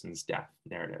another person's death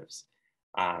narratives.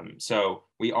 So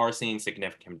we are seeing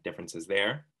significant differences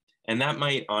there. And that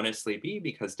might honestly be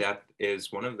because death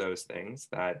is one of those things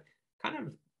that kind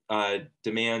of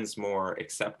demands more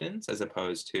acceptance as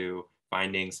opposed to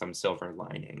finding some silver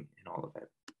lining in all of it.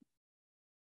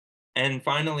 And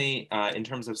finally, in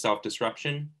terms of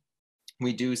self-disruption,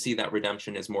 we do see that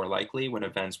redemption is more likely when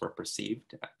events were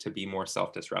perceived to be more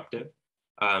self-disruptive.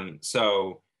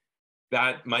 So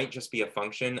that might just be a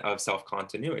function of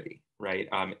self-continuity, right?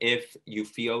 If you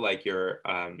feel like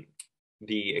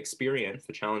the experience,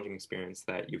 the challenging experience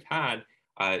that you've had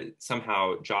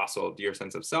somehow jostled your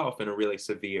sense of self in a really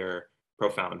severe,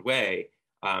 profound way,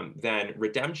 then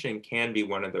redemption can be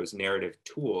one of those narrative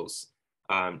tools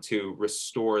to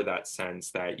restore that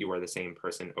sense that you are the same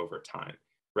person over time,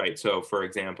 right? So for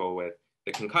example, with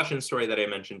the concussion story that I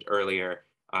mentioned earlier,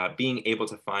 being able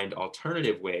to find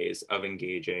alternative ways of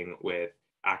engaging with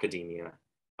academia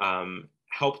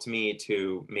helped me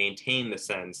to maintain the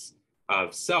sense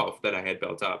of self that I had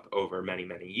built up over many,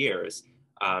 many years,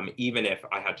 even if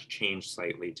I had to change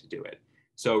slightly to do it.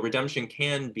 So redemption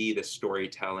can be the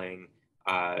storytelling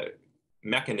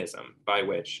mechanism by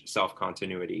which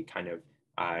self-continuity kind of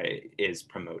is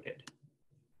promoted.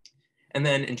 And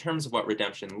then in terms of what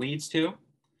redemption leads to,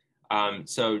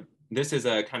 so this is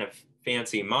a kind of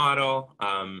fancy model.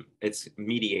 It's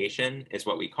mediation is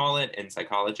what we call it in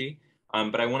psychology.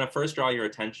 But I want to first draw your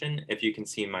attention, if you can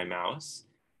see my mouse,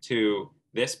 to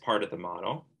this part of the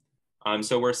model.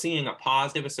 So we're seeing a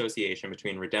positive association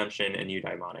between redemption and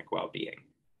eudaimonic well-being.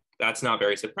 That's not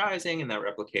very surprising, and that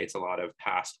replicates a lot of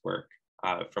past work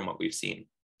from what we've seen.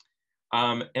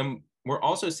 And we're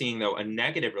also seeing, though, a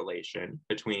negative relation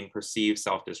between perceived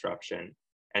self-disruption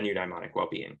and eudaimonic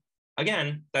well-being.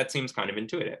 Again, that seems kind of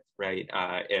intuitive, right?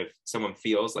 If someone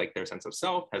feels like their sense of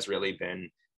self has really been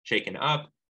shaken up,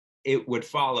 it would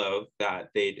follow that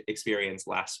they'd experience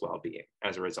less well-being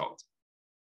as a result.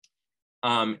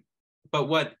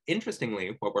 But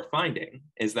interestingly, what we're finding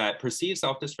is that perceived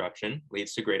self-disruption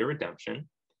leads to greater redemption.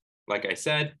 Like I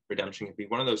said, redemption can be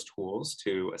one of those tools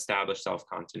to establish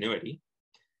self-continuity.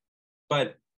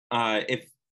 But if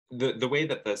the way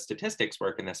that the statistics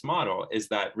work in this model is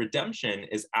that redemption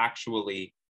is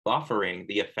actually buffering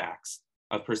the effects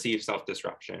of perceived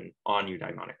self-disruption on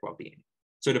eudaimonic well-being.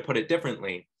 So to put it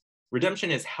differently,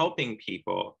 redemption is helping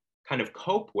people kind of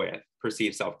cope with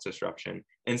perceived self-disruption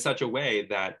in such a way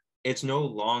that it's no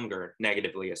longer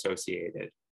negatively associated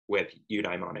with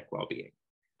eudaimonic well-being.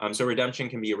 So redemption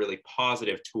can be a really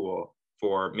positive tool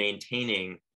for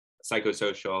maintaining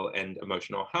psychosocial and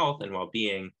emotional health and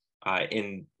well-being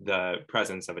in the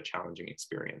presence of a challenging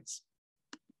experience.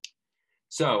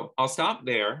 So I'll stop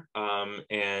there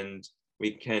and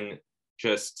we can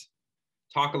just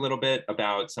talk a little bit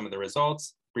about some of the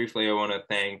results. Briefly, I want to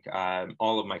thank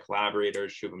all of my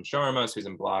collaborators, Shubham Sharma,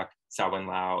 Susan Block, Sawen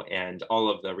Lau, and all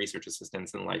of the research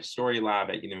assistants in the Life Story Lab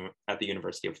at the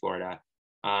University of Florida.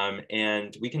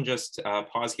 And we can just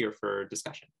pause here for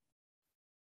discussion.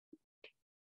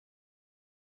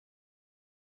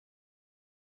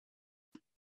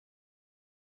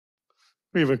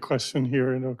 We have a question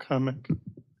here and a comment.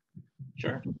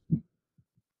 Sure.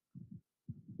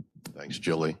 Thanks,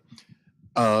 Julie.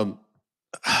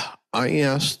 I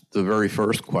asked the very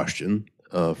first question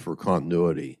for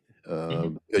continuity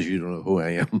because you don't know who I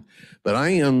am, but I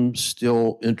am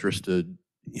still interested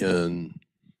in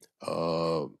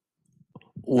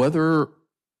whether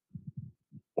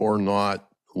or not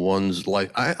one's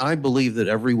life. I believe that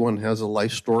everyone has a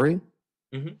life story.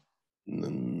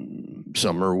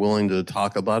 Some are willing to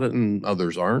talk about it and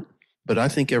others aren't, but I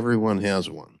think everyone has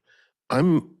one.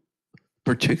 I'm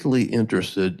particularly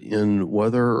interested in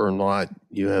whether or not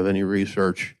you have any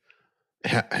research,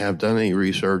 have done any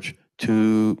research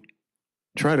to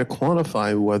try to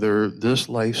quantify whether this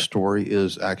life story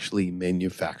is actually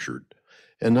manufactured.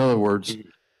 In other words,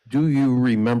 do you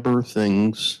remember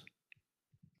things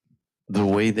the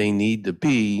way they need to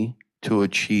be to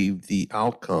achieve the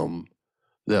outcome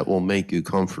that will make you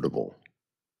comfortable?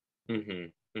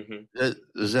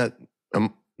 Does that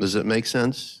make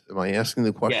sense? Am I asking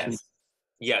the question?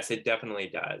 Yes, it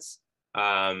definitely does.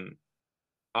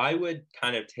 I would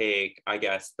kind of take, I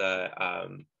guess, the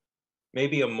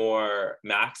maybe a more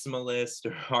maximalist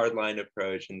or hardline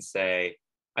approach and say,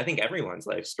 I think everyone's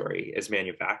life story is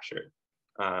manufactured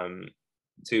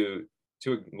to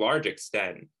a large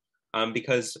extent,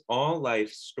 because all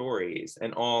life stories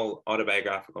and all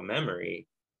autobiographical memory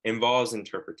involves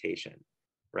interpretation,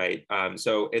 right?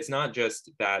 So it's not just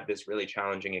that this really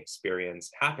challenging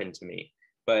experience happened to me,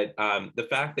 but the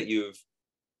fact that you've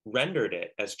rendered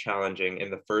it as challenging in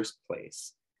the first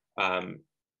place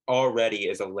already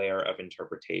is a layer of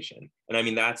interpretation. And I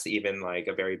mean, that's even like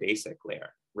a very basic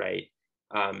layer, right?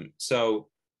 So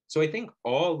I think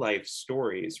all life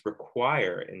stories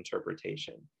require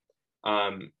interpretation.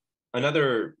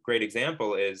 Another great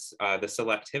example is the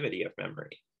selectivity of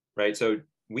memory, right? So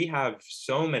we have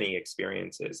so many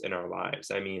experiences in our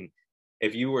lives. I mean,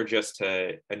 if you were just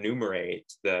to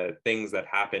enumerate the things that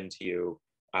happened to you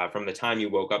from the time you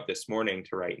woke up this morning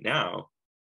to right now,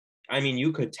 I mean,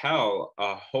 you could tell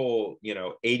a whole,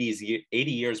 80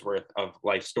 years worth of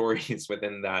life stories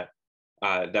within that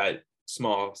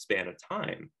small span of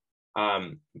time.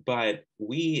 But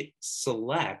we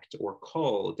select or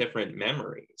cull different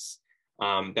memories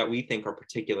that we think are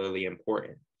particularly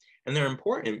important. And they're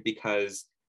important because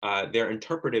they're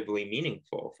interpretively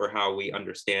meaningful for how we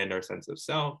understand our sense of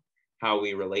self, how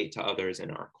we relate to others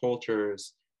in our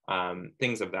cultures,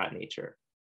 things of that nature.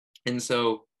 And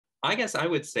so I guess I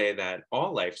would say that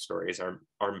all life stories are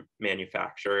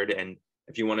manufactured, and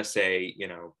if you want to say,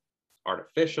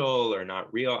 artificial or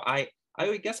not real, I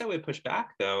would guess I would push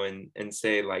back though and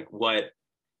say like what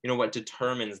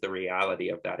determines the reality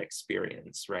of that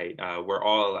experience, right? We're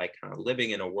all like kind of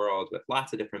living in a world with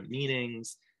lots of different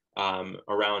meanings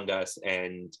around us,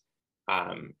 and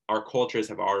our cultures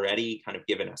have already kind of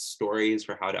given us stories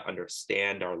for how to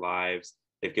understand our lives.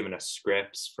 They've given us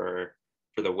scripts for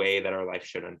the way that our life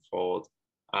should unfold.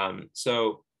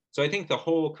 So I think the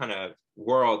whole kind of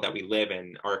world that we live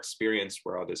in, our experienced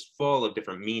world, is full of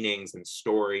different meanings and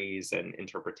stories and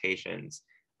interpretations.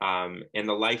 And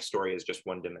the life story is just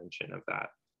one dimension of that.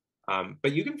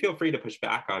 But you can feel free to push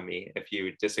back on me if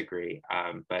you disagree.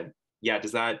 But yeah,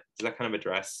 does that kind of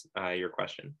address your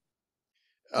question?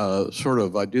 Sort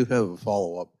of. I do have a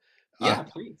follow-up. Yeah,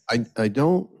 please. I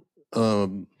don't.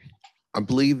 I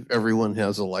believe everyone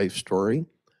has a life story.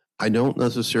 I don't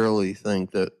necessarily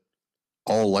think that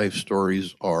all life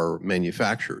stories are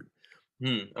manufactured.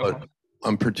 Okay. But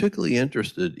I'm particularly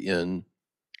interested in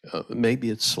maybe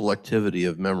it's selectivity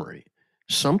of memory.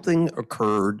 Something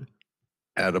occurred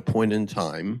at a point in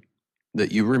time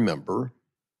that you remember.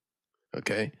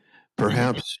 Okay.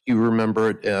 Perhaps you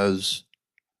remember it as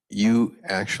you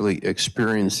actually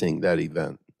experiencing that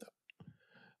event.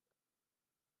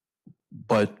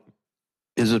 But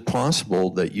is it possible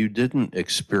that you didn't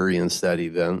experience that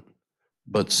event,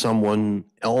 but someone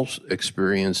else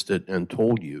experienced it and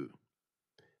told you?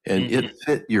 And it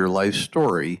fit your life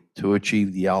story to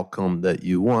achieve the outcome that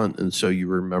you want. And so you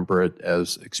remember it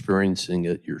as experiencing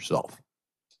it yourself.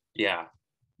 Yeah.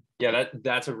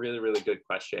 That's a really, really good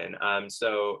question.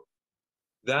 So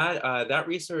that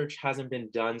research hasn't been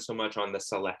done so much on the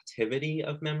selectivity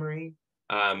of memory,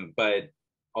 but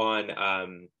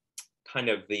on kind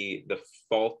of the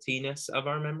faultiness of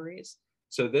our memories.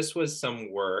 So this was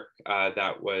some work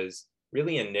that was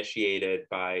really initiated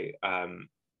by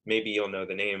maybe you'll know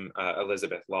the name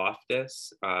Elizabeth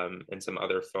Loftus and some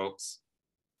other folks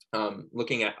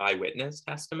looking at eyewitness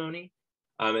testimony.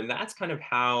 And that's kind of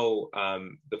how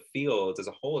the field as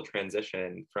a whole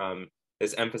transitioned from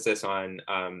this emphasis on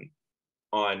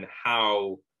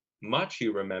how much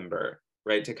you remember,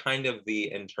 right, to kind of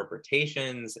the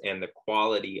interpretations and the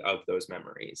quality of those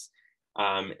memories.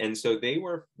 And so they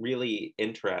were really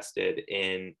interested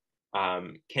in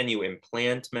can you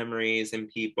implant memories in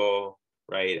people,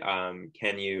 right?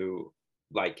 Can you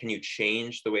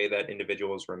change the way that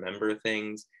individuals remember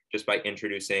things just by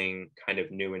introducing kind of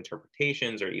new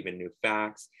interpretations or even new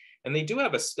facts? And they do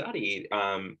have a study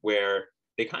where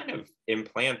they kind of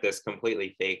implant this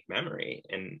completely fake memory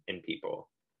in people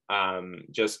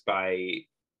just by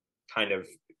kind of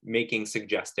making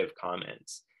suggestive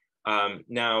comments.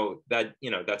 Now that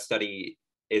that study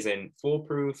isn't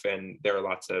foolproof, and there are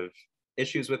lots of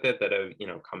issues with it that have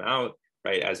come out,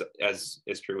 right, as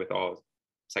is true with all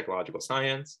psychological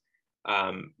science.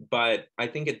 But I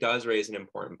think it does raise an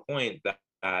important point that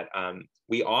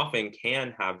we often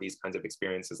can have these kinds of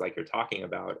experiences like you're talking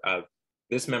about, of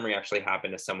this memory actually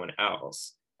happened to someone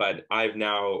else, but I've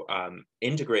now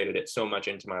integrated it so much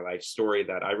into my life story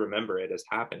that I remember it as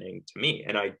happening to me,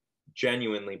 and I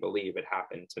genuinely believe it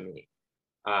happened to me.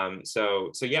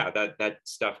 So yeah, that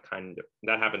stuff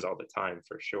that happens all the time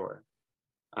for sure.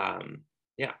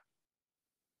 Yeah.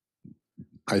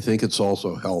 I think it's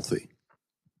also healthy.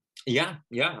 Yeah.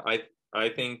 I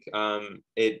think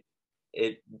it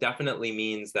definitely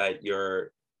means that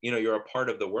you're a part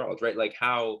of the world, right? Like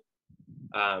how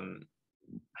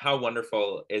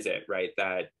wonderful is it, right,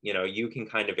 that you can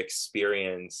kind of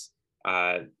experience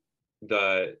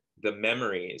the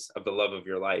memories of the love of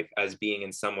your life as being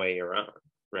in some way your own,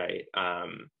 right?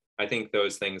 I think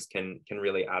those things can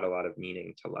really add a lot of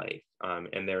meaning to life,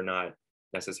 and they're not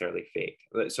necessarily fake.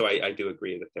 So I do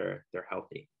agree that they're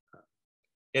healthy.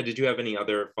 Yeah. Did you have any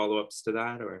other follow-ups to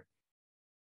that, or?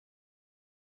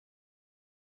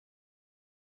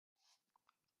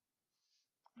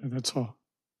 That's all.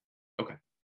 Okay.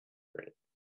 Great.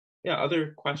 Yeah.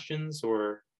 Other questions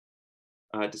or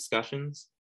discussions?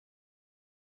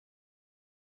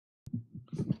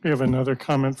 We have another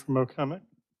comment from Okame.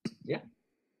 Yeah.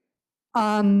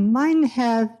 Mine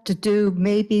have to do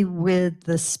maybe with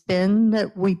the spin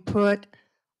that we put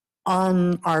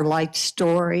on our life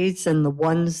stories and the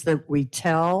ones that we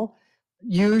tell.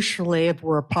 Usually, if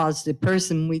we're a positive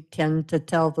person, we tend to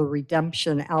tell the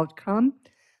redemption outcome.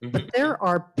 But there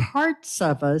are parts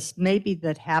of us maybe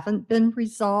that haven't been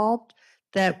resolved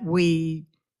that we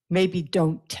maybe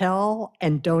don't tell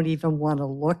and don't even want to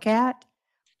look at.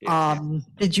 Yeah.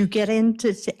 Did you get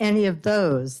into any of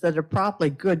those that are probably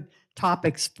good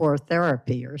topics for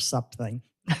therapy or something?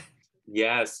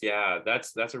 Yes, yeah,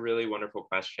 that's a really wonderful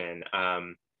question.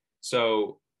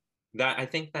 So that I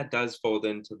think that does fold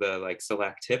into the like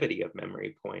selectivity of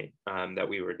memory point that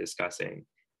we were discussing.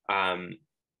 Um,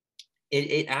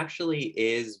 it actually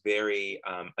is very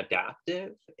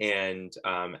adaptive and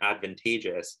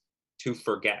advantageous to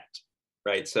forget,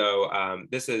 right? So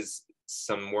this is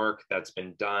some work that's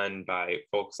been done by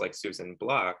folks like Susan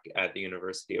Block at the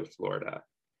University of Florida.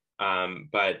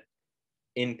 But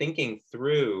in thinking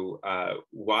through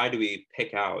why do we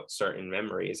pick out certain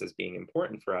memories as being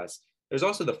important for us, there's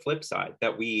also the flip side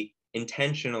that we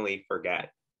intentionally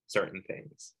forget certain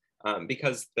things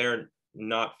because they're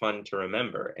not fun to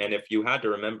remember. And if you had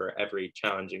to remember every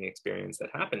challenging experience that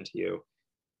happened to you,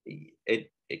 it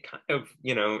kind of,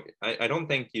 I don't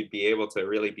think you'd be able to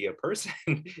really be a person,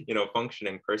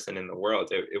 functioning person in the world.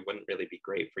 It wouldn't really be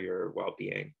great for your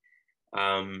well-being.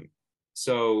 Um,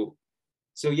 so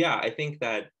yeah, I think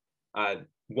that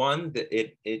one, that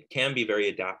it can be very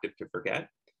adaptive to forget,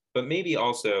 but maybe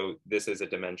also this is a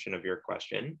dimension of your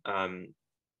question, and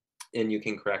you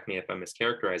can correct me if I'm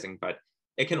mischaracterizing, but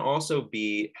it can also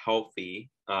be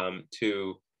healthy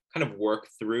to kind of work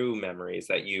through memories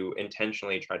that you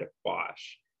intentionally try to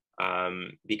quash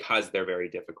because they're very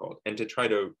difficult, and to try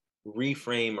to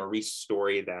reframe or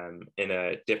restory them in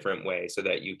a different way so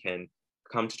that you can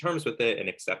come to terms with it and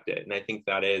accept it. And I think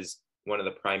that is one of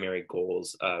the primary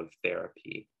goals of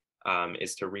therapy,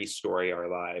 is to restory our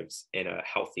lives in a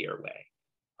healthier way.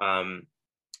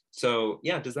 So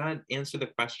yeah, does that answer the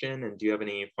question? And do you have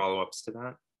any follow-ups to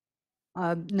that?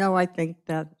 No, I think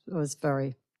that was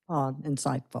very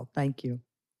insightful. Thank you.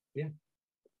 Yeah.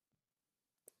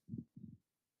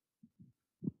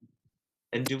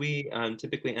 And do we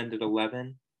typically end at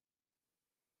 11?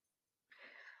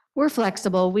 We're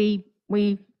flexible. We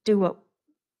do what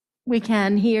we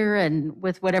can here and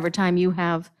with whatever time you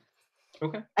have.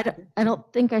 Okay. I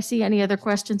don't think I see any other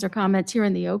questions or comments here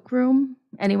in the Oak Room.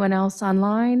 Anyone else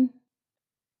online?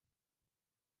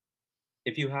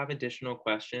 If you have additional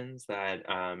questions that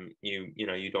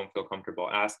you don't feel comfortable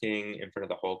asking in front of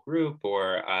the whole group,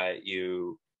 or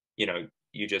you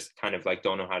just kind of like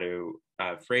don't know how to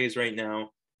phrase right now,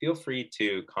 feel free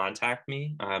to contact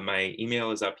me. My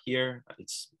email is up here.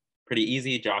 It's pretty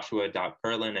easy,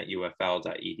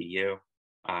 joshua.perlin@ufl.edu.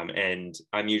 And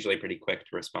I'm usually pretty quick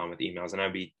to respond with emails, and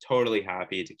I'd be totally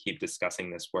happy to keep discussing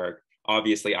this work.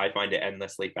 Obviously, I find it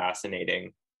endlessly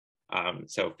fascinating.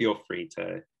 So feel free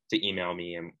to email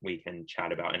me and we can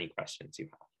chat about any questions you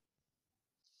have.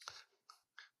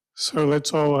 So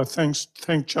let's all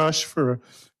thank Josh for a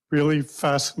really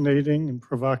fascinating and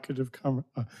provocative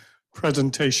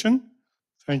presentation.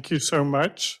 Thank you so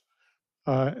much.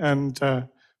 And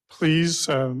please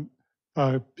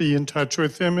be in touch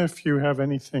with him if you have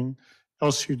anything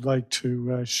else you'd like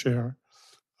to share.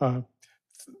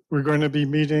 We're going to be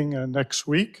meeting next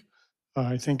week.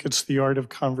 I think it's The Art of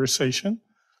Conversation.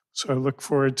 So I look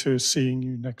forward to seeing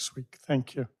you next week.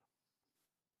 Thank you.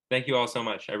 Thank you all so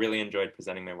much. I really enjoyed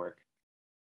presenting my work.